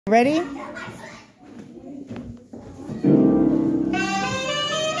Ready?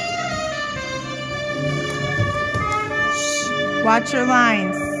 Watch your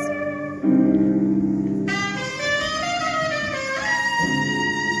lines.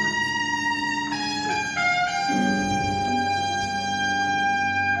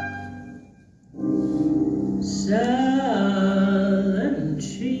 Southern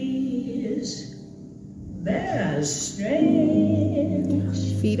trees bear strange.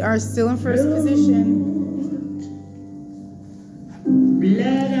 Feet are still in first position.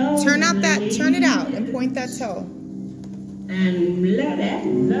 Turn it out and point that toe. And blood at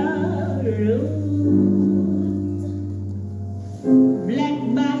the road. Black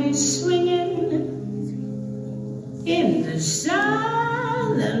bodies swinging in the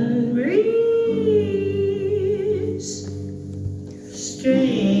southern breeze.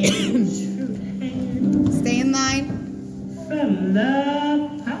 Strange fruit hanging. Stay in line. From the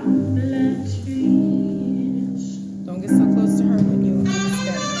poplar trees. Don't get so close to her when you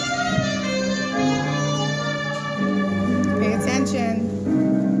step. Pay attention.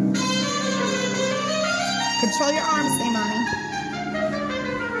 Control your arms, say mommy.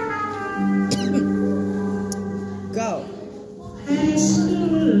 Go.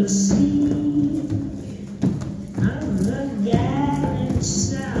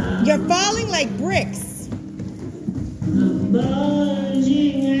 You're falling like bricks.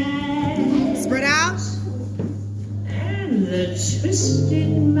 Spread out. And the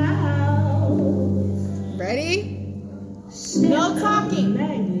twisted mouth. Ready? No talking.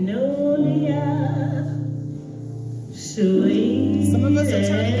 Magnolia, sweet. Some of us are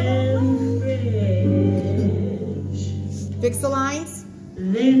turning it and fresh. Fix the lines.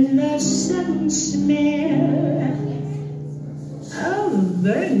 Then the sudden smell of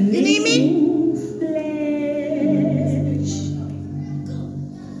burning. You need me?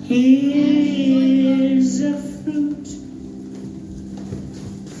 Here's a fruit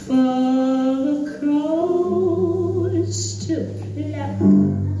for the crows to pluck,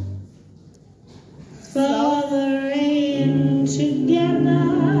 for the rain to gather,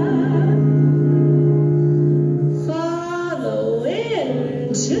 for the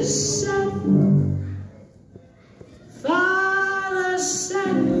wind to suck, for the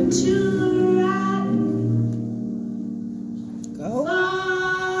sun to rise. Go.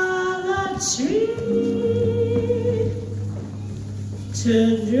 Tree to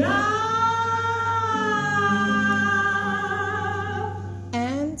drop.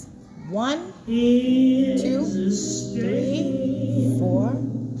 And 1, Here's 2, 3, 4.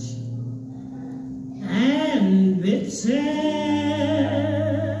 And bitter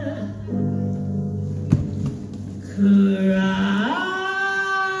cry.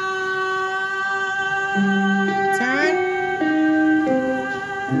 Turn.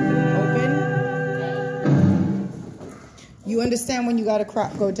 Open. You understand when you gotta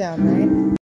go down, right?